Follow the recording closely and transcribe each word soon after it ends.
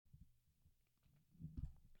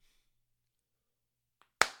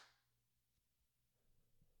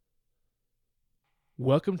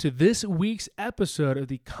Welcome to this week's episode of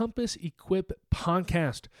the Compass Equip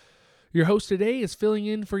podcast. Your host today is filling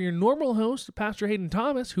in for your normal host, Pastor Hayden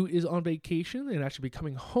Thomas, who is on vacation and actually be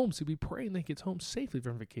coming home. So be praying that he gets home safely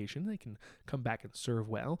from vacation. They can come back and serve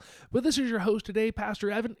well. But this is your host today, Pastor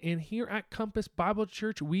Evan, and here at Compass Bible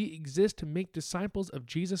Church, we exist to make disciples of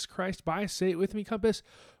Jesus Christ by, say it with me, Compass,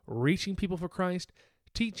 reaching people for Christ,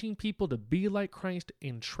 teaching people to be like Christ,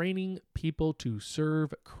 and training people to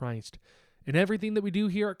serve Christ. And everything that we do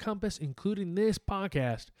here at Compass, including this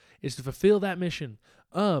podcast, is to fulfill that mission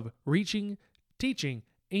of reaching, teaching,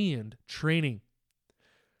 and training.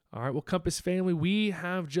 All right, well, Compass family, we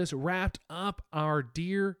have just wrapped up our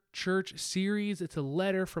Dear Church series. It's a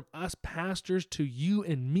letter from us pastors to you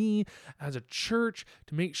and me as a church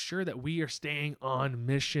to make sure that we are staying on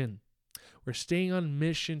mission. We're staying on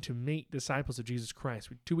mission to make disciples of Jesus Christ.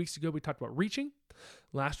 2 weeks ago, we talked about reaching.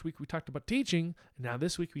 Last week, we talked about teaching. And now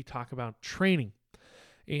this week, we talk about training.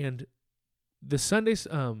 And the Sunday's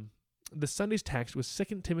text was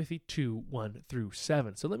 2 Timothy 2, 1 through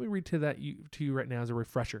 7. So let me read to you right now as a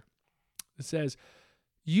refresher. It says,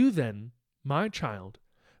 "You then, my child,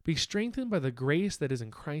 be strengthened by the grace that is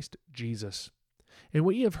in Christ Jesus. And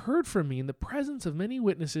what ye have heard from me in the presence of many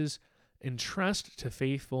witnesses, entrust to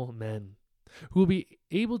faithful men, who will be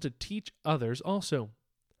able to teach others also.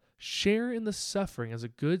 Share in the suffering as a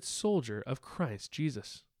good soldier of Christ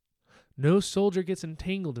Jesus. No soldier gets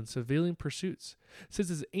entangled in civilian pursuits, since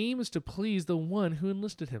his aim is to please the one who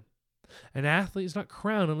enlisted him. An athlete is not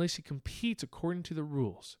crowned unless he competes according to the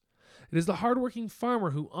rules. It is the hardworking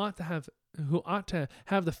farmer who ought to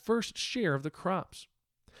have the first share of the crops.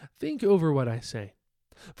 Think over what I say,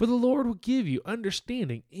 for the Lord will give you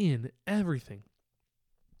understanding in everything."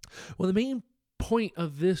 Well, the main point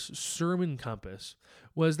of this sermon, Compass,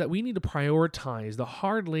 was that we need to prioritize the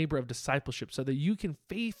hard labor of discipleship so that you can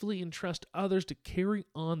faithfully entrust others to carry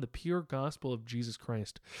on the pure gospel of Jesus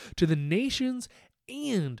Christ to the nations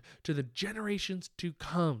and to the generations to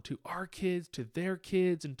come, to our kids, to their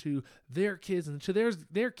kids, and to their kids, and to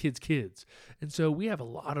their kids' kids. And so we have a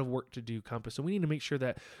lot of work to do, Compass. So we need to make sure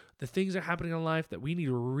that the things that are happening in life, that we need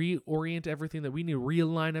to reorient everything, that we need to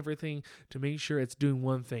realign everything to make sure it's doing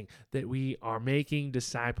one thing, that we are making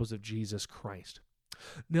disciples of Jesus Christ.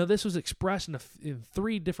 Now, this was expressed in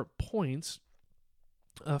 3 different points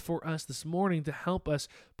for us this morning to help us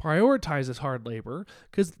prioritize this hard labor,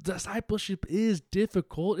 because discipleship is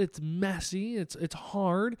difficult, it's messy, it's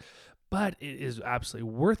hard, but it is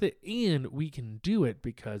absolutely worth it, and we can do it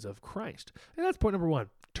because of Christ. And that's point number 1.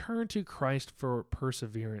 Turn to Christ for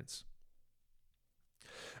perseverance.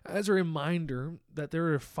 As a reminder that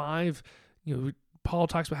there are 5, Paul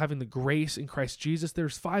talks about having the grace in Christ Jesus.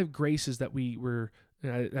 There's 5 graces that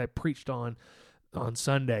I preached on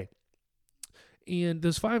Sunday. And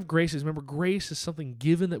those 5 graces, remember, grace is something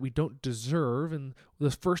given that we don't deserve. And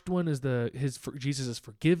the first one is Jesus'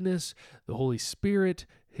 forgiveness, the Holy Spirit,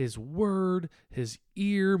 His word, His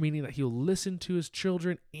ear, meaning that He'll listen to His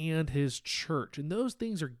children, and His church. And those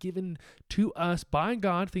things are given to us by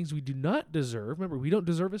God, things we do not deserve. Remember, we don't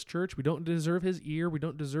deserve His church. We don't deserve His ear. We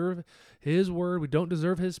don't deserve His word. We don't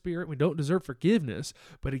deserve His spirit. We don't deserve forgiveness.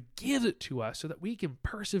 But He gives it to us so that we can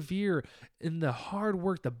persevere in the hard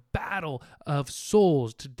work, the battle of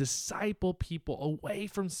souls, to disciple people away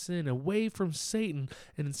from sin, away from Satan,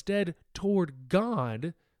 and instead toward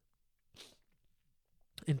God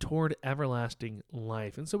and toward everlasting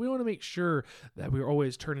life. And so we want to make sure that we're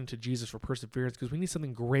always turning to Jesus for perseverance, because we need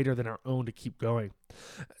something greater than our own to keep going.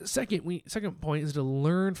 Second point is to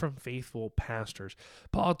learn from faithful pastors.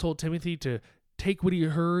 Paul told Timothy to take what he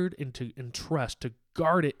heard and to entrust, to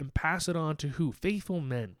guard it and pass it on to who? Faithful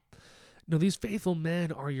men. Now, these faithful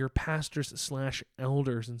men are your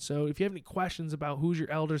pastors/elders. And so if you have any questions about who's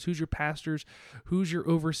your elders, who's your pastors, who's your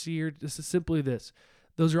overseer, this is simply this.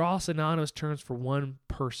 Those are all synonymous terms for one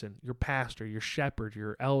person: your pastor, your shepherd,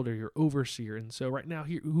 your elder, your overseer. And so right now,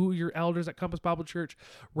 who are your elders at Compass Bible Church?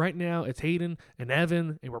 Right now, it's Hayden and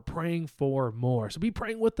Evan, and we're praying for more. So be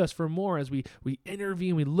praying with us for more as we interview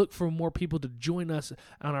and we look for more people to join us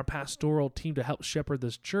on our pastoral team to help shepherd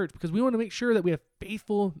this church, because we want to make sure that we have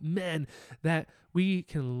faithful men that we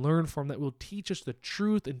can learn from, that will teach us the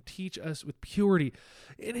truth and teach us with purity.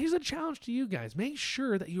 And here's a challenge to you guys. Make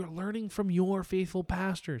sure that you're learning from your faithful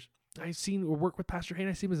pastors. I've seen or work with Pastor Hayden.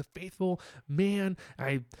 I see him as a faithful man.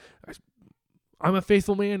 I'm a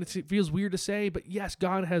faithful man. It feels weird to say, but yes,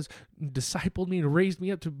 God has discipled me and raised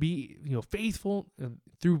me up to be, faithful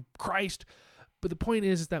through Christ. But the point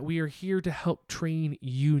is that we are here to help train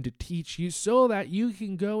you and to teach you so that you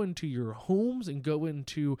can go into your homes and go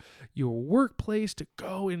into your workplace, to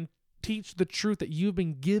go and teach the truth that you've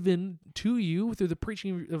been given to you through the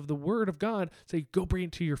preaching of the word of God. Say, go bring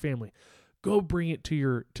it to your family. Go bring it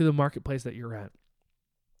to the marketplace that you're at.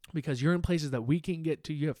 Because you're in places that we can't get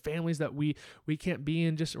to. You have families that we can't be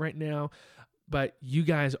in just right now. But you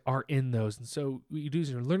guys are in those. And so what you do is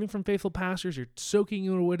you're learning from faithful pastors. You're soaking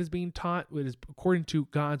in what is being taught, what is according to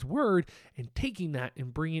God's word, and taking that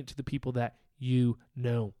and bringing it to the people that you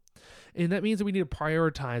know. And that means that we need to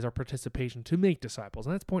prioritize our participation to make disciples.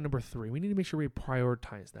 And that's point number 3. We need to make sure we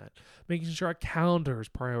prioritize that. Making sure our calendars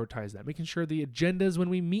prioritize that. Making sure the agendas when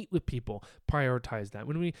we meet with people prioritize that.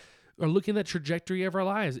 When we are looking at the trajectory of our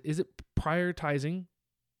lives, is it prioritizing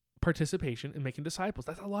participation in making disciples?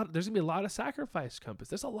 That's a lot. There's going to be a lot of sacrifice, Compass.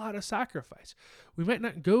 There's a lot of sacrifice. We might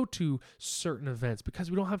not go to certain events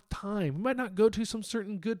because we don't have time. We might not go to some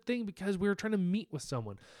certain good thing because we're trying to meet with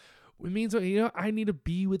someone. It means that, I need to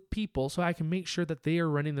be with people so I can make sure that they are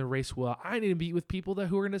running the race well. I need to be with people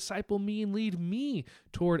who are going to disciple me and lead me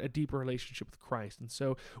toward a deeper relationship with Christ. And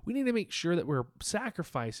so we need to make sure that we're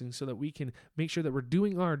sacrificing so that we can make sure that we're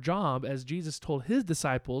doing our job as Jesus told his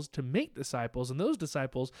disciples to make disciples, and those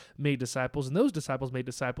disciples made disciples, and those disciples made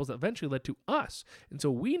disciples that eventually led to us. And so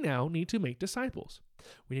we now need to make disciples.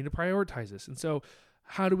 We need to prioritize this. And so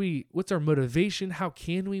what's our motivation? How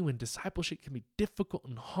can we, when discipleship can be difficult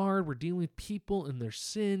and hard, we're dealing with people and their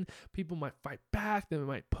sin, people might fight back, they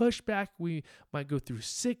might push back, we might go through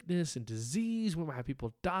sickness and disease, we might have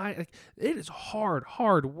people die. It is hard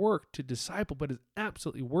work to disciple, but it's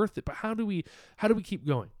absolutely worth it. But how do we keep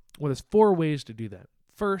going? Well, there's 4 ways to do that.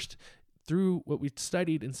 First, through what we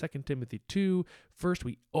studied in 2 Timothy 2, first,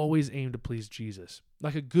 we always aim to please Jesus.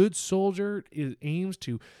 Like a good soldier aims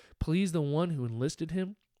to please the one who enlisted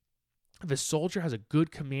him. If a soldier has a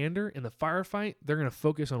good commander in the firefight, they're going to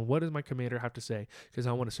focus on what does my commander have to say, because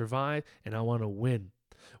I want to survive and I want to win.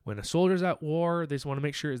 When a soldier's at war, they just want to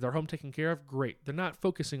make sure is their home taken care of? Great. They're not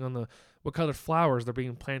focusing on what colored flowers they're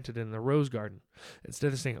being planted in the rose garden.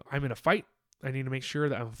 Instead of saying, I'm in a fight, I need to make sure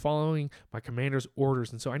that I'm following my commander's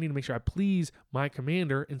orders. And so I need to make sure I please my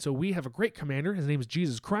commander. And so we have a great commander. His name is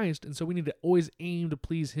Jesus Christ. And so we need to always aim to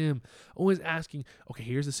please him. Always asking, okay,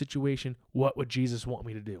 here's the situation. What would Jesus want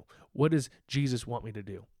me to do? What does Jesus want me to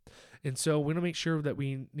do? And so we want to make sure that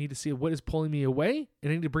we need to see what is pulling me away,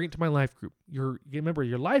 and I need to bring it to my life group. Remember,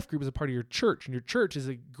 your life group is a part of your church, and your church is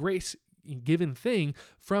a grace given thing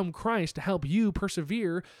from Christ to help you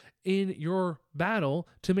persevere in your battle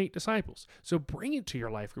to make disciples. So bring it to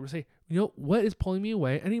your life group and say, what is pulling me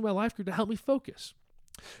away? I need my life group to help me focus.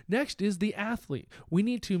 Next is the athlete. We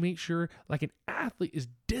need to make sure like an athlete is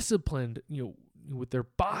disciplined, with their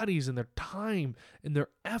bodies and their time and their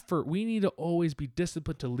effort. We need to always be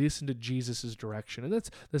disciplined to listen to Jesus's direction. And that's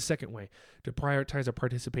the second way to prioritize our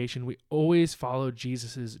participation. We always follow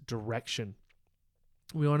Jesus's direction.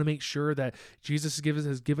 We want to make sure that Jesus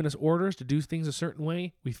has given us orders to do things a certain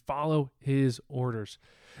way. We follow his orders.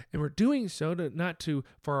 And we're doing so not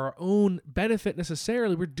for our own benefit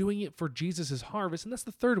necessarily. We're doing it for Jesus' harvest. And that's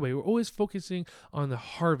the third way. We're always focusing on the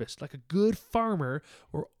harvest. Like a good farmer,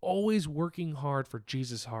 we're always working hard for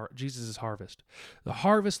Jesus' harvest. The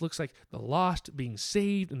harvest looks like the lost being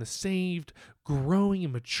saved and the saved growing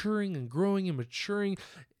and maturing and growing and maturing.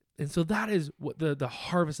 And so that is what the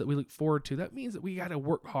harvest that we look forward to. That means that we got to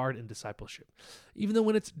work hard in discipleship. Even though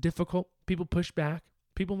when it's difficult, people push back.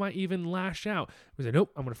 People might even lash out. We say,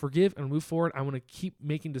 nope, I'm going to forgive and move forward. I want to keep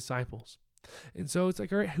making disciples. And so it's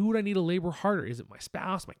like, all right, who do I need to labor harder? Is it my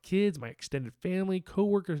spouse, my kids, my extended family,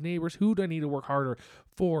 coworkers, neighbors? Who do I need to work harder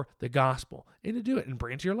for the gospel? And to do it and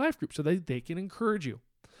bring it to your life group so that they can encourage you.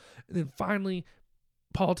 And then finally,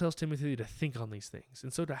 Paul tells Timothy to think on these things.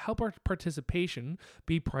 And so to help our participation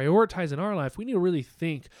be prioritized in our life, we need to really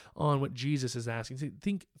think on what Jesus is asking. So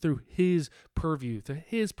think through his purview, through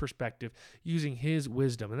his perspective, using his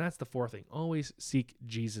wisdom. And that's the fourth thing. Always seek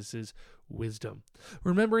Jesus's wisdom.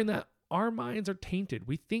 Remembering that our minds are tainted.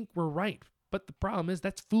 We think we're right. But the problem is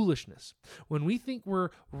that's foolishness. When we think we're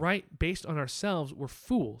right based on ourselves, we're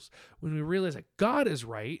fools. When we realize that God is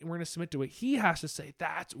right and we're going to submit to what he has to say,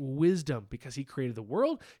 that's wisdom because he created the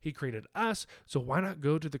world, he created us. So why not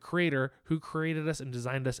go to the creator who created us and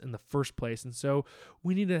designed us in the first place? And so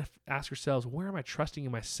we need to ask ourselves, where am I trusting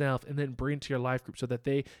in myself? And then bring it to your life group so that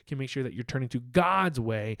they can make sure that you're turning to God's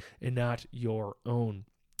way and not your own.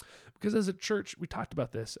 Because as a church, we talked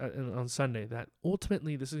about this on Sunday, that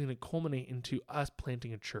ultimately this is going to culminate into us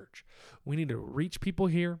planting a church. We need to reach people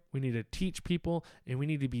here, we need to teach people, and we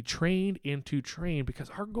need to be trained and to train, because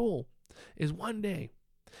our goal is one day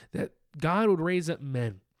that God would raise up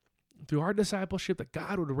men through our discipleship, that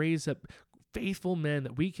God would raise up faithful men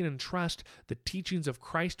that we can entrust the teachings of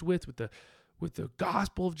Christ with with the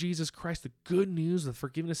gospel of Jesus Christ, the good news of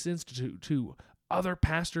forgiveness of sins to other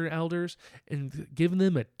pastor elders, and giving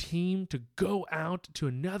them a team to go out to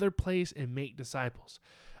another place and make disciples.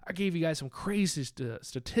 I gave you guys some crazy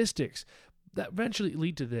statistics that eventually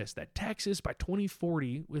lead to this, that Texas by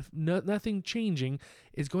 2040, with nothing changing,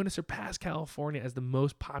 is going to surpass California as the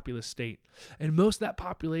most populous state. And most of that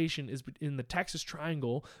population is in the Texas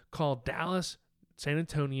Triangle called Dallas, San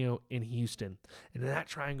Antonio, and Houston. And in that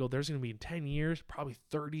triangle, there's going to be in 10 years, probably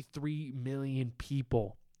 33 million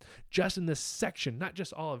people. Just in this section, not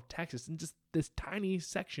just all of Texas, and just this tiny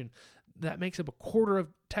section that makes up a quarter of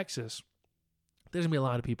Texas. There's going to be a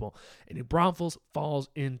lot of people, and New Braunfels falls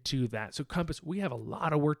into that. So Compass, we have a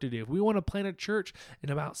lot of work to do. If we want to plant a church in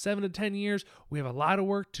about 7 to 10 years, we have a lot of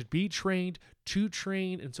work to be trained, to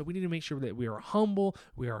train, and so we need to make sure that we are humble,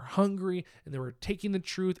 we are hungry, and that we're taking the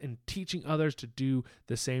truth and teaching others to do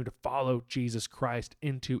the same, to follow Jesus Christ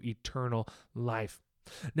into eternal life.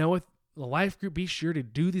 Now, with the life group, be sure to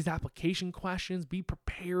do these application questions. Be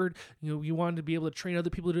prepared. You want to be able to train other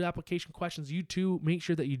people to do application questions. You too, make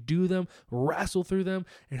sure that you do them, wrestle through them,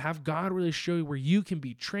 and have God really show you where you can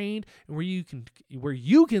be trained and where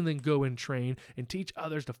you can then go and train and teach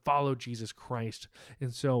others to follow Jesus Christ.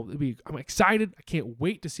 And so I'm excited. I can't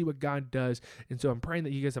wait to see what God does. And so I'm praying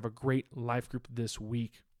that you guys have a great life group this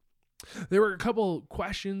week. There were a couple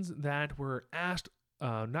questions that were asked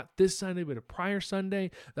not this Sunday, but a prior Sunday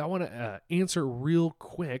that I want to answer real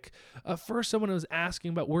quick. First, someone was asking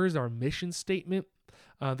about where's our mission statement.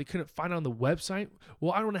 They couldn't find it on the website.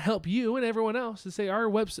 Well, I want to help you and everyone else to say our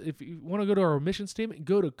website. If you want to go to our mission statement,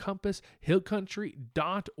 go to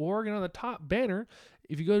compasshillcountry.org, and on the top banner,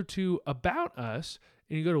 if you go to About Us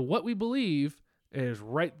and you go to What We Believe, it is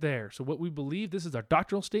right there. So what we believe, this is our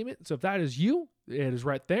doctrinal statement. So if that is you, it is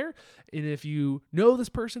right there. And if you know this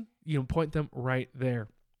person, you can point them right there.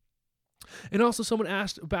 And also someone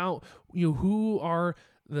asked about, who are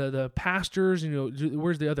the pastors,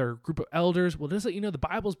 where's the other group of elders? Well, just let you know, the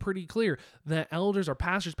Bible's pretty clear that elders are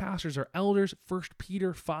pastors, pastors are elders. 1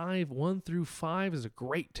 Peter 5, 1-5 is a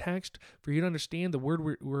great text for you to understand. The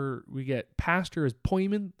word where we get pastor is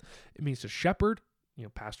poimen. It means to shepherd.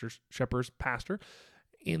 Pastors, shepherds, pastor.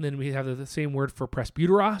 And then we have the same word for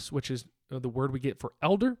presbyteros, which is the word we get for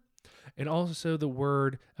elder. And also the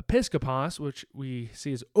word episkopos, which we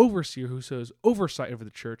see as overseer, who says oversight over the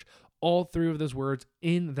church. All three of those words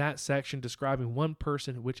in that section describing one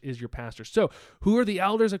person, which is your pastor. So who are the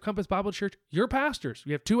elders of Compass Bible Church? Your pastors.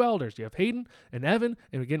 We have two elders. You have Hayden and Evan.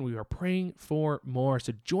 And again, we are praying for more.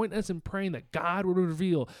 So join us in praying that God would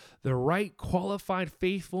reveal the right, qualified,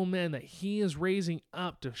 faithful men that he is raising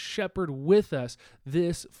up to shepherd with us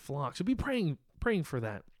this flock. So be praying for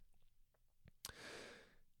that.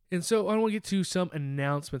 And so I want to get to some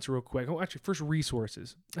announcements real quick. Actually, first,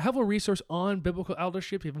 resources. I have a resource on biblical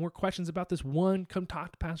eldership. If you have more questions about this, one, come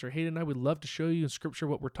talk to Pastor Hayden and I would love to show you in Scripture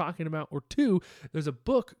what we're talking about. Or two, there's a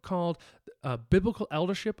book called Biblical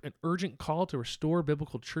Eldership, An Urgent Call to Restore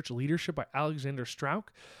Biblical Church Leadership by Alexander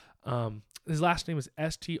Strauch. His last name is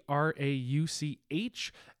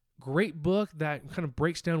Strauch. Great book that kind of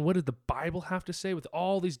breaks down what does the Bible have to say with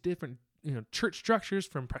all these different church structures,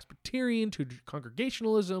 from Presbyterian to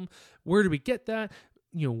Congregationalism. Where do we get that?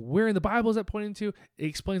 Where in the Bible is that pointing to? It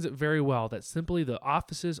explains it very well, that simply the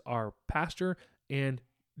offices are pastor and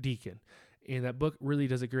deacon. And that book really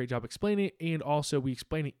does a great job explaining it. And also we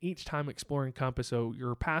explain it each time exploring Compass, so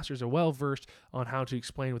your pastors are well versed on how to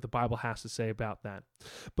explain what the Bible has to say about that.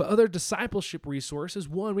 But other discipleship resources,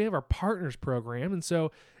 one, we have our Partners program. And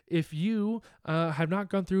so if you have not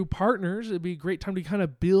gone through Partners, it'd be a great time to kind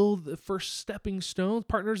of build the first stepping stones.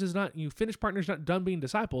 Partners is not, you finish Partners, not done being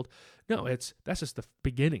discipled. No, that's just the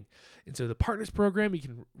beginning. And so the Partners program, you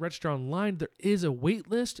can register online. There is a wait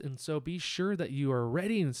list. And so be sure that you are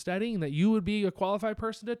ready and studying, that you would be a qualified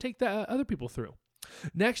person to take that other people through.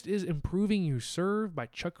 Next is Improving Your Serve by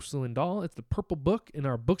Chuck Swindoll. It's the purple book in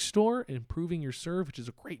our bookstore, Improving Your Serve, which is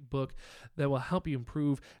a great book that will help you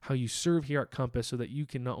improve how you serve here at Compass so that you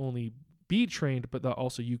can not only be trained, but that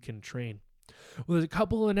also you can train. Well, there's a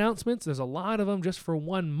couple of announcements. There's a lot of them just for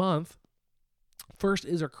 1 month. First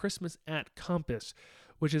is our Christmas at Compass,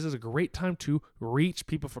 which is a great time to reach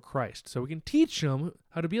people for Christ. So we can teach them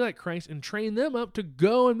how to be like Christ and train them up to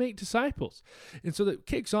go and make disciples. And so that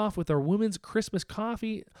kicks off with our Women's Christmas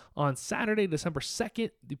Coffee on Saturday, December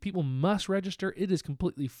 2nd. The people must register. It is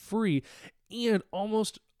completely free. And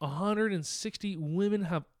almost 160 women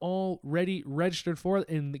have already registered for it.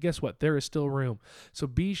 And guess what? There is still room. So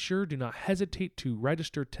be sure, do not hesitate to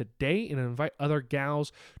register today and invite other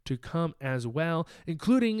gals to come as well,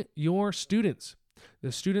 including your students.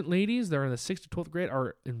 The student ladies that are in the 6th to 12th grade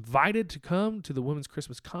are invited to come to the Women's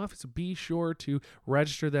Christmas Conference. So be sure to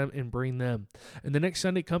register them and bring them. And the next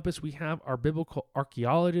Sunday Compass, we have our biblical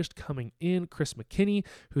archaeologist coming in, Chris McKinney,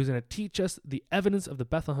 who's going to teach us the evidence of the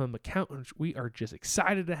Bethlehem account, which we are just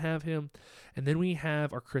excited to have him. And then we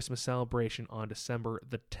have our Christmas celebration on December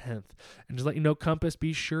the 10th. And just let you know, Compass,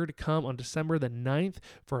 be sure to come on December the 9th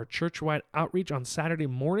for our church-wide outreach on Saturday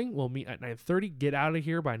morning. We'll meet at 9:30. Get out of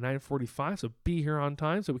here by 9:45, so be here on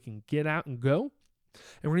time so we can get out and go.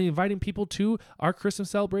 And we're going to be inviting people to our Christmas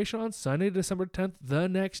celebration on Sunday, December 10th, the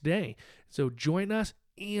next day. So join us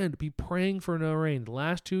and be praying for no rain. The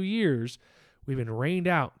last 2 years, we've been rained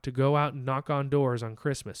out to go out and knock on doors on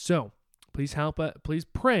Christmas. So please help us. Please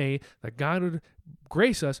pray that God would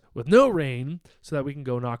grace us with no rain so that we can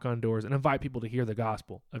go knock on doors and invite people to hear the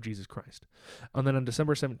gospel of Jesus Christ. And then on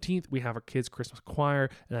December 17th, we have our kids' Christmas choir.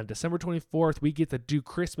 And on December 24th, we get to do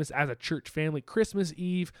Christmas as a church family. Christmas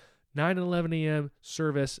Eve, 9 and 11 a.m.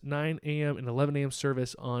 service, 9 a.m. and 11 a.m.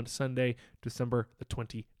 service on Sunday, December the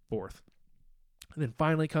 24th. And then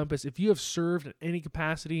finally, Compass, if you have served in any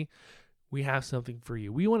capacity, we have something for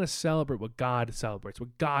you. We want to celebrate what God celebrates,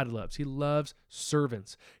 what God loves. He loves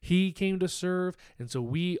servants. He came to serve, and so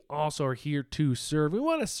we also are here to serve. We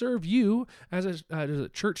want to serve you as a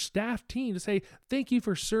church staff team to say thank you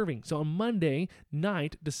for serving. So on Monday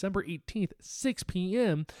night, December 18th, 6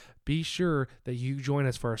 p.m., be sure that you join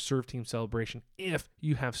us for our Serve Team celebration if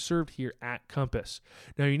you have served here at Compass.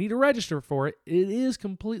 Now, you need to register for it. It is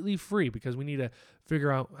completely free because we need to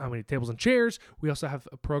figure out how many tables and chairs. We also have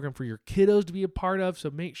a program for your kiddos to be a part of,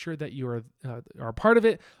 so make sure that you are a part of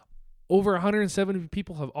it. Over 170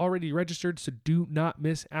 people have already registered, so do not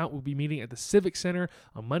miss out. We'll be meeting at the Civic Center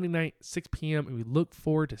on Monday night, 6 p.m., and we look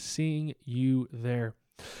forward to seeing you there.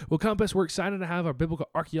 Well, Compass, we're excited to have our biblical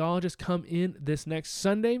archaeologist come in this next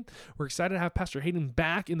Sunday. We're excited to have Pastor Hayden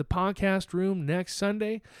back in the podcast room next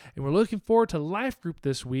Sunday. And we're looking forward to Life Group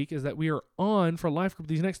this week, is that we are on for Life Group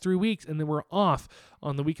these next 3 weeks, and then we're off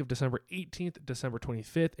on the week of December 18th, December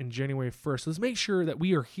 25th, and January 1st. So let's make sure that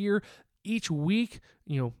we are here each week,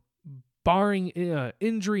 barring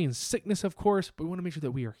injury and sickness, of course, but we want to make sure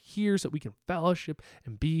that we are here so that we can fellowship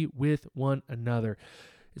and be with one another,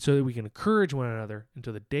 so that we can encourage one another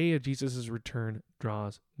until the day of Jesus' return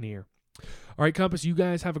draws near. All right, Compass, you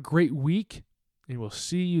guys have a great week, and we'll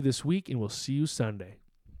see you this week, and we'll see you Sunday.